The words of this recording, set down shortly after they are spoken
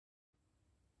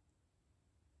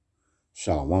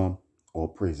Shalom. All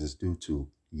praises due to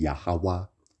Yahweh,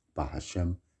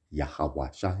 Bahashem,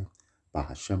 Yahweh Shai,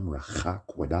 Bahashem, Rachak,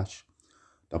 Wadash.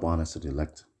 Double honors to the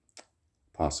elect,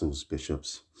 apostles,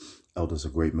 bishops, elders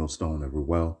of Great Millstone, every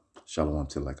well. Shalom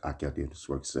to like Akia did this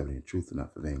work, 70 in truth and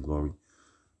not for vain glory,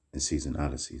 in season,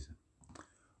 out of season.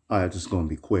 All right, just going to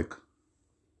be quick.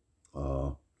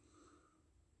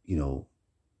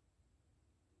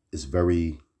 It's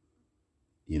very,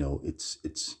 it's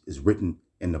written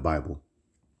in the Bible.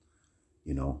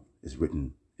 It's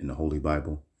written in the Holy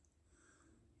Bible.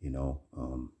 This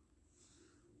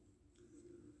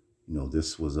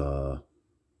was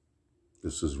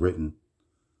written,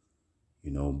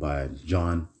 by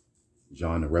John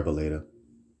the Revelator.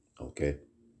 Okay.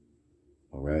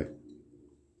 All right.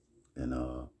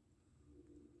 And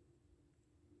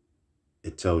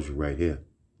it tells you right here,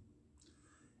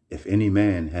 if any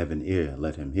man have an ear,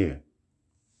 let him hear.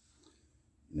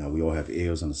 Now we all have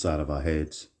ears on the side of our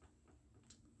heads.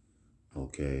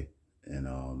 Okay.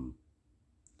 And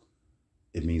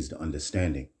it means the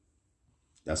understanding.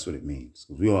 That's what it means.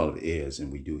 We all have ears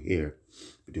and we do hear,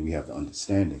 but do we have the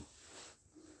understanding?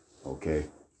 Okay.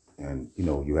 And,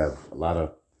 you have a lot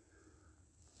of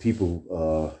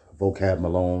people, Vocab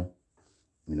Malone,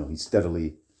 he's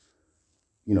steadily,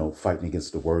 fighting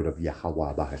against the word of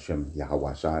Yahweh, Bahashem,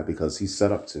 Yahweh Shai, because he's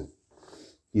set up to.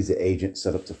 He's an agent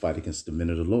set up to fight against the men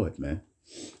of the Lord, man.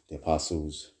 The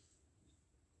apostles,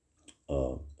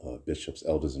 bishops,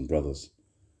 elders, and brothers,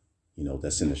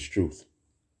 that's in this truth.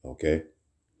 Okay.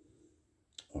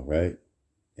 All right.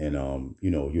 And,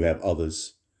 you have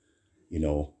others,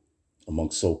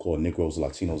 amongst so-called Negroes,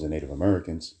 Latinos, and Native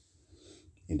Americans,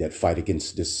 and that fight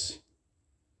against this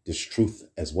truth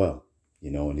as well,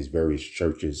 in these various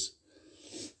churches,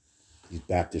 these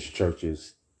Baptist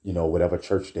churches, whatever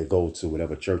church they go to,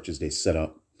 whatever churches they set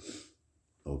up.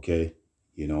 Okay.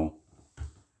 And,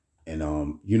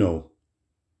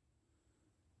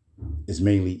 it's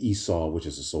mainly Esau, which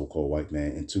is a so-called white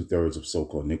man, and 2/3 of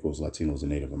so-called Negroes, Latinos, and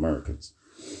Native Americans.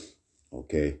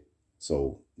 Okay.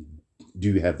 So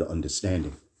do you have the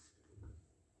understanding?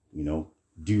 Do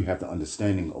you have the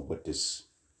understanding of what this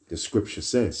scripture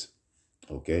says?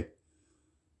 Okay.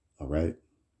 All right.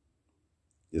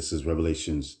 This is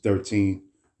Revelation 13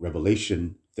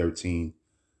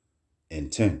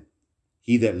 and 10.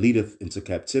 He that leadeth into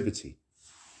captivity.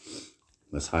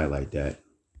 Let's highlight that.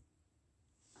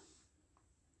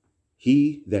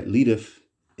 He that leadeth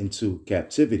into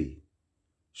captivity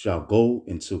shall go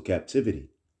into captivity.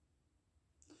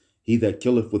 He that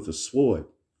killeth with a sword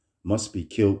must be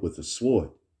killed with a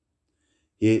sword.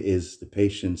 Here is the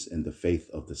patience and the faith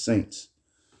of the saints.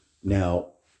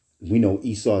 Now, we know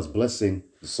Esau's blessing,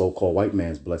 the so-called white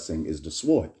man's blessing, is the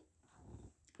sword,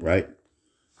 right?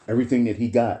 Everything that he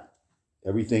got,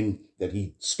 everything that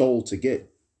he stole to get.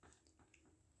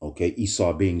 Okay,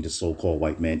 Esau being the so-called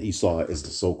white man. Esau is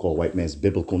the so-called white man's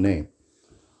biblical name.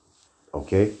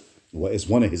 Okay, well, it's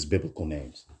one of his biblical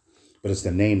names, but it's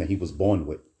the name that he was born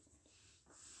with.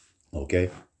 Okay,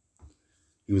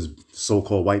 he was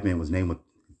so-called white man was named with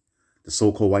the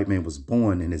so-called white man was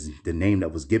born, and is the name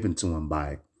that was given to him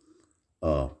by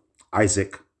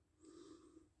Isaac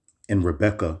and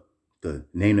Rebekah. The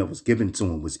name that was given to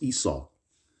him was Esau.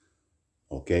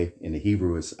 Okay, in the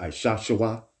Hebrew is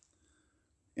Ishashua.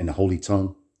 In the holy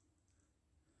tongue,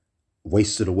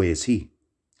 wasted away is he.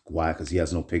 Why? Because he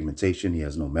has no pigmentation. He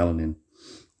has no melanin.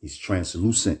 He's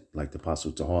translucent, like the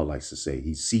Apostle Tahar likes to say.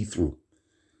 He's see-through.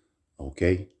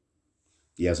 Okay.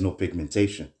 He has no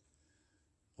pigmentation.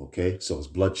 Okay. So his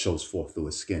blood shows forth through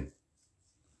his skin.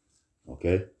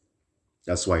 Okay.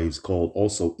 That's why he's called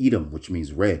also Edom, which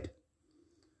means red.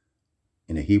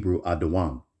 In the Hebrew,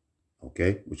 Adawam.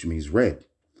 Okay. Which means red.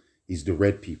 He's the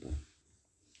red people.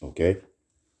 Okay.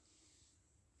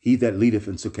 He that leadeth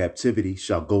into captivity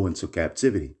shall go into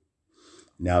captivity.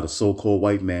 Now the so-called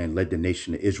white man led the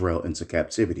nation of Israel into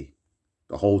captivity,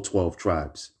 the whole 12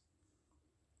 tribes.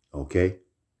 Okay.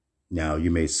 Now you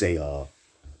may say,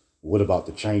 what about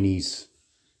the Chinese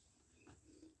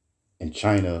and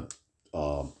China?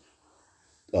 What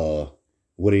are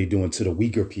they doing to the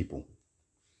Uyghur people?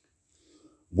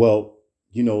 Well,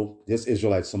 there's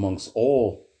Israelites amongst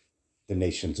all the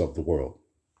nations of the world.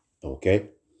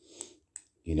 Okay.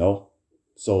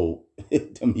 So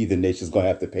them heathen nations going to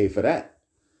have to pay for that.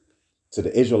 To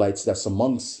the Israelites that's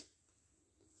amongst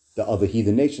the other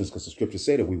heathen nations, because the scriptures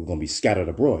say that we were going to be scattered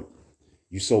abroad.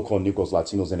 You so-called Negroes,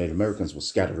 Latinos, and Native Americans were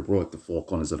scattered abroad to the four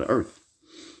corners of the earth.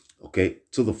 Okay,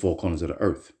 to the four corners of the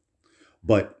earth.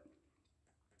 But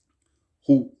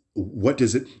who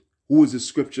is this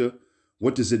scripture?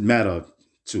 What does it matter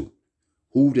to?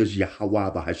 Who does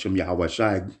Yahweh, Bahashem, Yahweh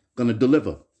Shai going to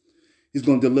deliver. He's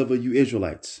going to deliver you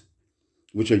Israelites,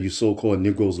 which are you so-called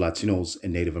Negroes, Latinos,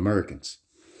 and Native Americans.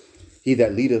 He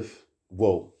that leadeth,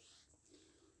 well,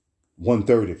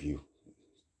 1/3 of you,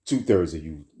 2/3 of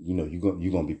you, you're going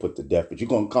to be put to death, but you're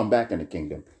going to come back in the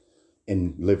kingdom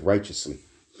and live righteously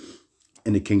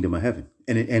in the kingdom of heaven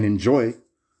and enjoy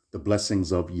the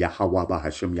blessings of Yahweh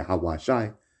Bahashem Yahweh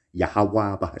Shai,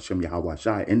 Yahweh Bahashem Yahweh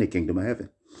Shai in the kingdom of heaven.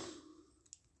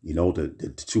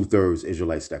 The 2/3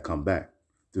 Israelites that come back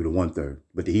through the 1/3.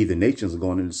 But the heathen nations are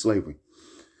going into slavery.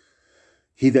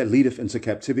 He that leadeth into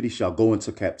captivity shall go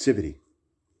into captivity.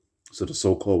 So the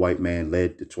so-called white man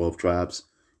led the 12 tribes,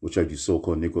 which are you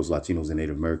so-called Negroes, Latinos, and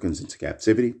Native Americans, into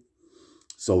captivity.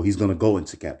 So he's going to go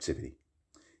into captivity.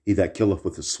 He that killeth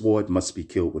with the sword must be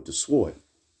killed with the sword.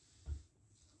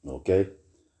 Okay.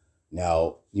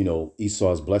 Now,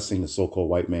 Esau's blessing, the so-called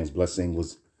white man's blessing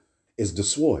is the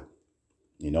sword.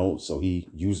 So he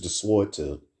used the sword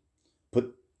to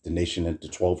put the nation into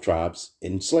 12 tribes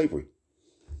in slavery.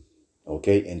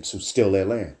 Okay. And to steal their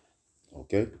land.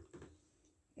 Okay.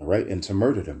 All right. And to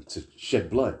murder them, to shed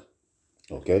blood.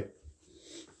 Okay.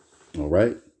 All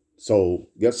right. So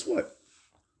guess what?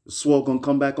 The sword gonna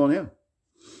come back on him.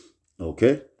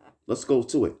 Okay. Let's go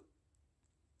to it.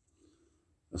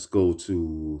 Let's go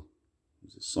to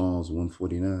Psalms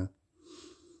 149.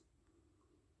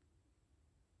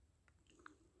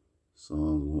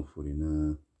 Psalms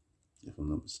 149, if I'm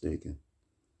not mistaken.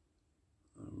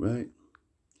 All right.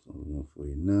 Psalms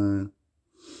 149.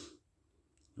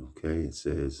 Okay, it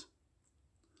says,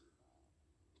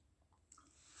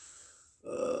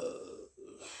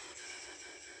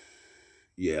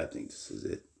 yeah, I think this is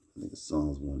it. I think it's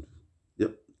Psalms 1.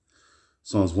 Yep.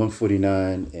 Psalms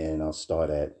 149, and I'll start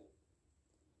at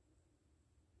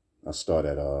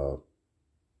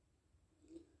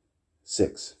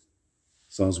 6.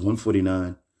 Psalms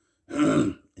 149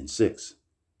 and 6.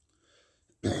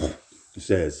 It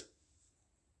says,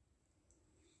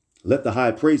 let the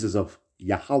high praises of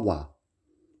Yahweh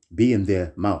be in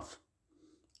their mouth,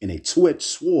 and a two-edged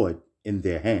sword in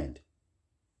their hand.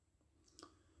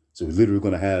 So we're literally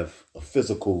going to have a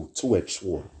physical two-edged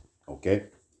sword. Okay.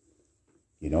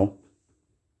 It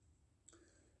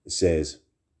says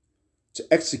to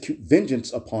execute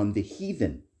vengeance upon the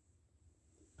heathen.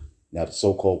 Now, the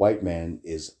so-called white man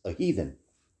is a heathen.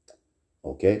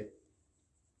 Okay.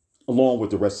 Along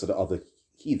with the rest of the other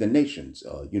heathen nations,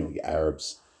 your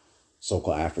Arabs,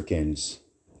 so-called Africans,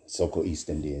 so-called East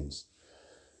Indians,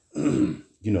 and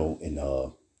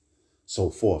so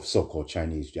forth, so-called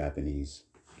Chinese, Japanese,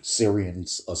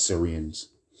 Syrians, Assyrians,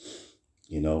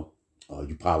 you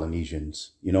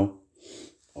Polynesians,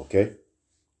 okay?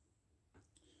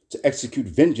 To execute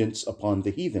vengeance upon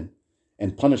the heathen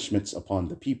and punishments upon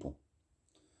the people,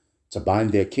 to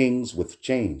bind their kings with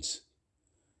chains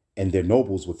and their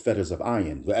nobles with fetters of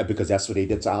iron, because that's what they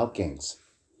did to our kings,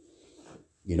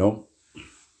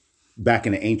 back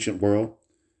in the ancient world.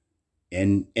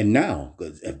 And now,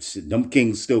 because them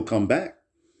kings still come back.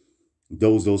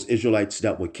 Those Israelites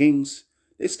that were kings,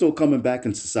 they're still coming back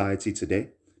in society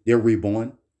today. They're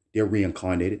reborn. They're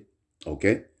reincarnated.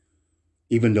 Okay.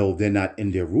 Even though they're not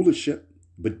in their rulership,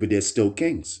 but they're still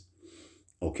kings.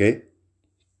 Okay.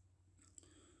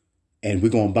 And we're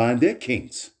going to bind their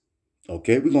kings.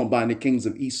 Okay. We're going to bind the kings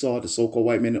of Esau, the so-called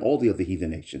white men, and all the other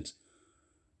heathen nations.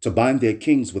 To bind their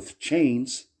kings with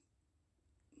chains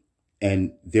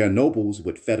and their nobles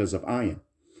with fetters of iron.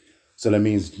 So that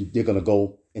means they're going to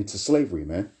go into slavery,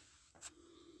 man.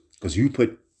 Because you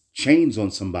put chains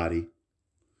on somebody,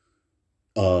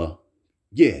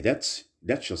 yeah, that's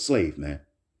your slave, man.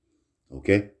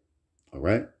 Okay? All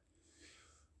right?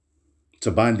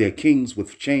 To bind their kings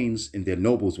with chains and their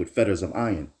nobles with fetters of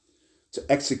iron. To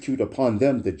execute upon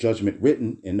them the judgment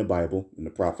written in the Bible, in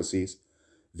the prophecies.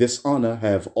 This honor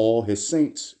have all his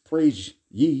saints. Praise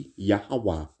ye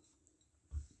Yahweh.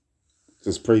 It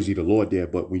says praise ye the Lord there,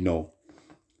 but we know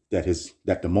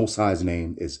that the Most High's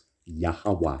name is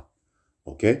Yahweh.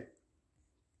 Okay?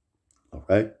 All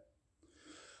right?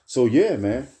 So, yeah,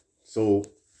 man. So,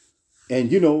 and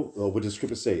what the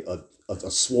scriptures say, a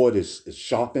sword is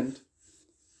sharpened.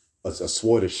 A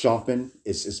sword is sharpened.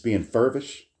 It's being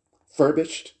furbished.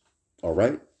 All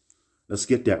right? Let's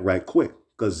get that right quick,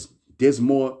 because there's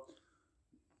more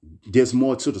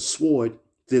to the sword.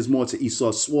 There's more to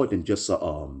Esau's sword than just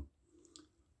a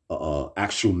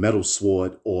actual metal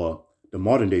sword or the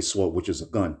modern day sword, which is a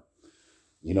gun.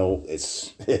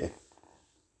 It's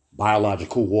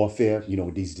biological warfare,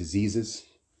 with these diseases,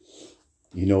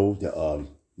 the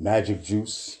magic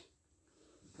juice.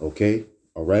 Okay.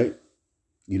 All right.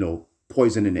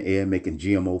 Poison in the air, making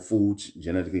GMO foods,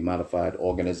 genetically modified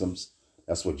organisms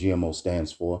That's what GMO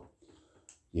stands for.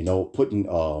 You know, putting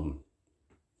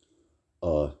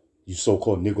uh you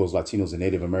so-called Negroes, Latinos, and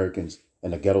Native Americans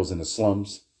in the ghettos and the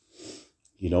slums,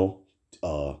 you know,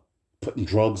 uh putting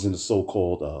drugs in the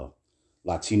so-called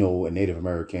Latino and Native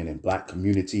American and black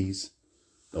communities.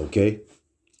 Okay.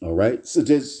 All right. So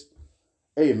just,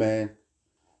 hey man,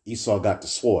 Esau got the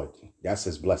sword. That's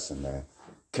his blessing, man.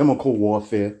 Chemical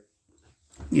warfare,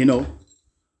 you know,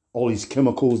 all these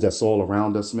chemicals that's all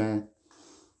around us, man.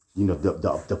 You know,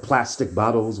 the plastic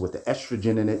bottles with the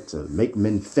estrogen in it to make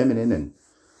men feminine. And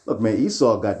look, man,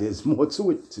 Esau got, there's more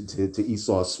to it, to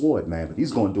Esau's sword, man. But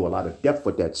he's going to do a lot of death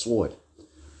with that sword.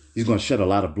 He's going to shed a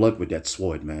lot of blood with that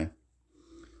sword, man.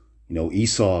 You know,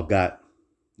 Esau got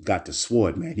the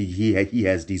sword, man. He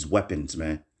has these weapons,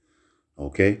 man.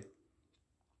 Okay.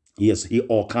 He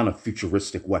all kind of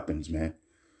futuristic weapons, man.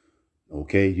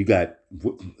 Okay. You got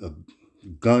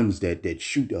guns that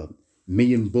shoot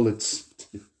 1,000,000 bullets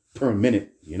per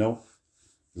minute, you know,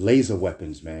 laser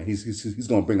weapons, man. He's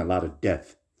going to bring a lot of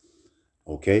death.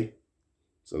 Okay.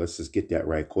 So let's just get that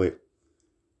right quick.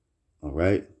 All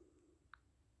right.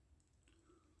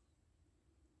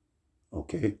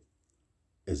 Okay.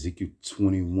 Ezekiel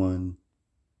 21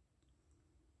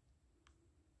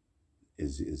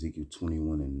 is Ezekiel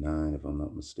 21:9, if I'm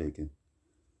not mistaken.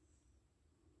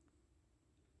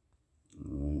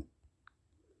 All right.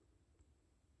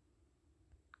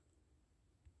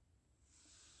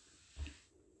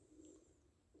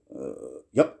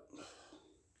 Yep.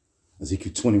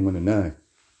 Ezekiel 21:9.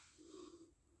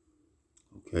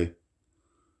 Okay.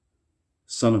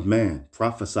 Son of man,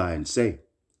 prophesy and say,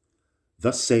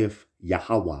 thus saith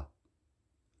Yahweh.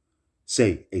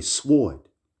 Say, a sword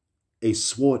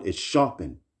is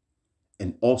sharpened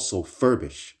and also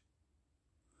furbished.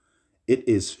 It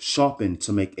is sharpened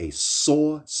to make a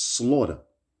sore slaughter.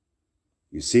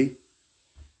 You see?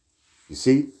 You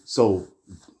see? So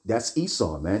that's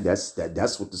Esau, man. That's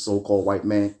what the so-called white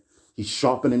man, he's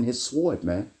sharpening his sword,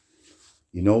 man.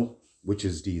 You know, which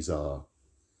is these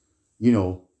you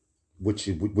know, which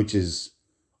is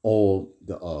all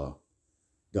the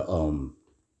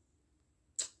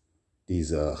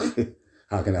these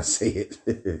how can I say it?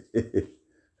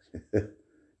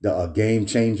 The game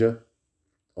changer.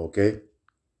 Okay.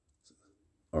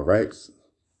 All right.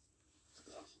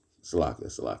 Salakia.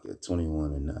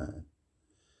 21:9.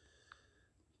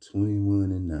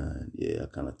 21:9. Yeah, I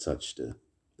kind of touched the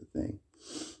thing,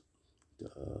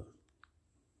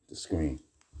 the screen.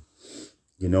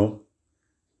 You know,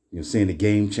 you're seeing the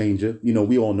game changer. You know,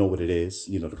 we all know what it is.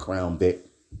 You know, the Crown Vic.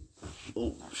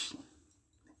 Oh,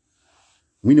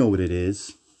 we know what it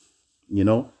is. You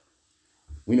know,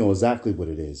 we know exactly what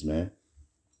it is, man.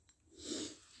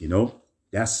 You know,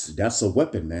 that's a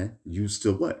weapon, man. Used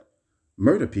to what?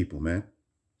 Murder people, man.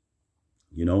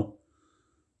 You know,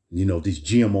 these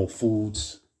GMO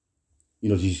foods. You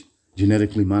know, these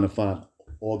genetically modified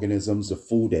organisms, the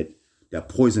food that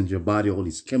poisons your body, all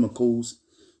these chemicals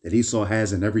that Esau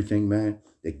has in everything, man,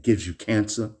 that gives you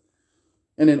cancer.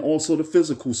 And then also the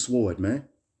physical sword, man.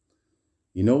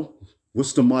 You know,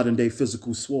 what's the modern day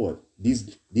physical sword?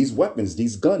 These weapons,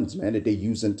 these guns, man, that they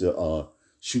using to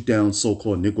shoot down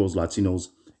so-called Negroes, Latinos,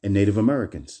 and Native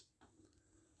Americans.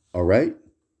 All right?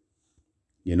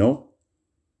 You know?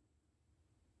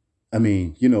 I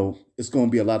mean, you know, it's going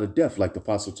to be a lot of death, like the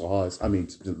Apostle Tahar,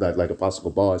 like the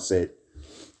Apostle Gabar said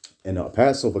in a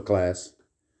Passover class,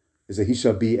 is that he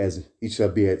shall be as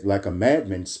like a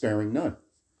madman, sparing none.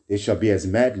 They shall be as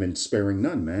madmen, sparing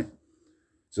none, man.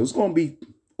 So it's going to be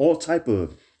all type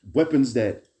of guns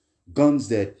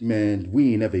that, man,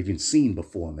 we ain't never even seen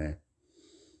before, man.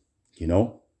 You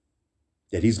know,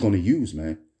 that he's going to use,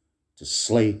 man, to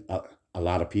slay a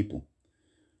lot of people.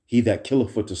 He that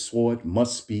killeth with the sword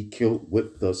must be killed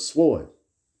with the sword.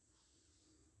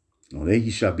 He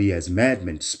shall be as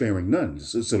madmen, sparing none.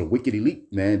 So the wicked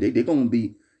elite, man, they're going to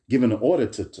be given an order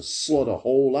to slaughter a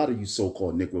whole lot of you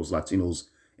so-called Negroes, Latinos,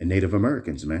 and Native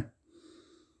Americans, man.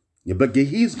 Yeah, but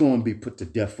he's going to be put to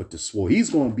death with the sword. He's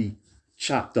going to be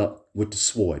chopped up with the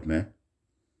sword, man.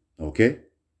 Okay?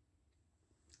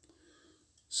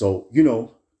 So, you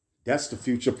know, that's the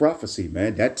future prophecy,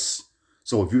 man.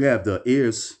 So if you have the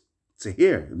ears to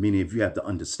hear, meaning if you have the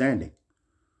understanding,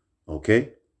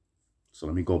 okay? So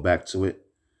let me go back to it.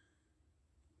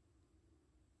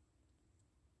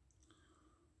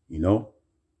 You know?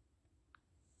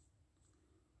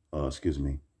 Excuse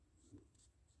me.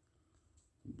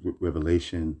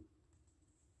 Revelation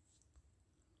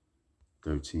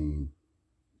 13,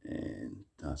 and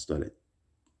I start at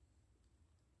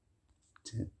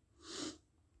 10.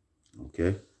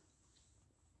 Okay.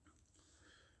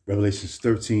 Revelations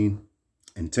 13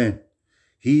 and 10.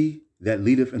 He that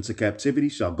leadeth into captivity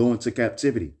shall go into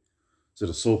captivity. So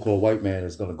the so-called white man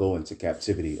is going to go into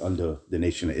captivity under the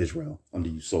nation of Israel, under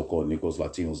you so-called Negroes,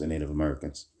 Latinos, and Native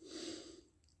Americans.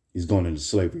 He's going into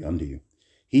slavery under you.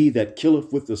 He that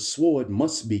killeth with the sword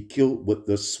must be killed with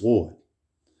the sword.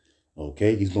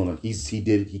 Okay, he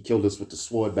killed us with the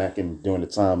sword back during the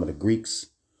time of the Greeks,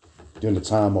 during the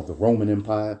time of the Roman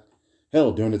Empire.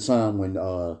 Hell, during the time when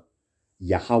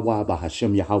Yahweh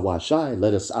Bahashem Yahweh Shai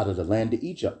led us out of the land of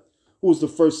Egypt. Who was the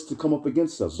first to come up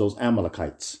against us? Those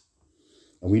Amalekites.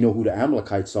 And we know who the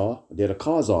Amalekites are. They're the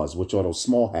Khazars, which are those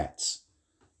small hats.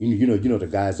 You know the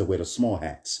guys that wear the small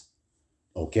hats.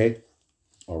 Okay?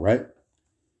 All right?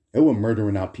 They were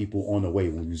murdering our people on the way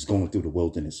when we was going through the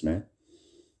wilderness, man.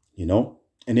 You know?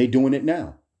 And they doing it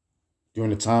now.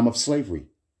 During the time of slavery.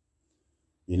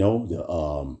 You know,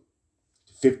 the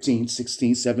 15,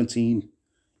 16, 17,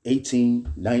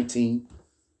 18, 19,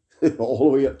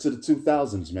 all the way up to the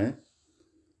 2000s, man.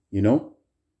 You know?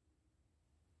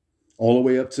 All the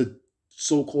way up to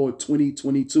so-called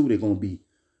 2022, they're going to be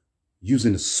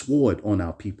using the sword on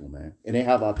our people, man. And they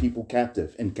have our people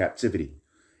captive in captivity.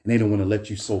 And they don't want to let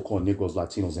you so-called Negroes,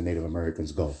 Latinos, and Native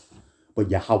Americans go.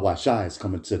 But Yahweh Shai is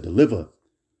coming to deliver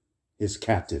his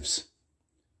captives,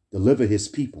 deliver his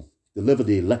people, deliver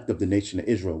the elect of the nation of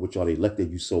Israel, which are the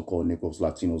elected you so-called Negroes,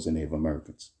 Latinos, and Native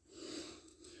Americans.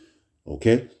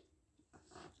 Okay?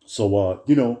 So,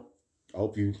 you know, I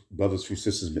hope you brothers and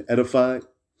sisters been edified.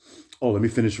 Oh, let me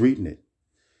finish reading it.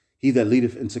 He that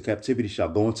leadeth into captivity shall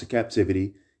go into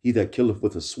captivity. He that killeth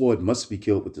with a sword must be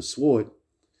killed with the sword.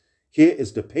 Here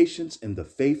is the patience and the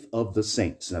faith of the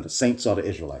saints. Now, the saints are the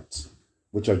Israelites,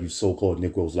 which are you so-called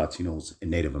Negroes, Latinos,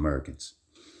 and Native Americans.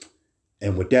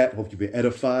 And with that, hope you've been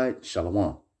edified.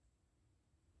 Shalom.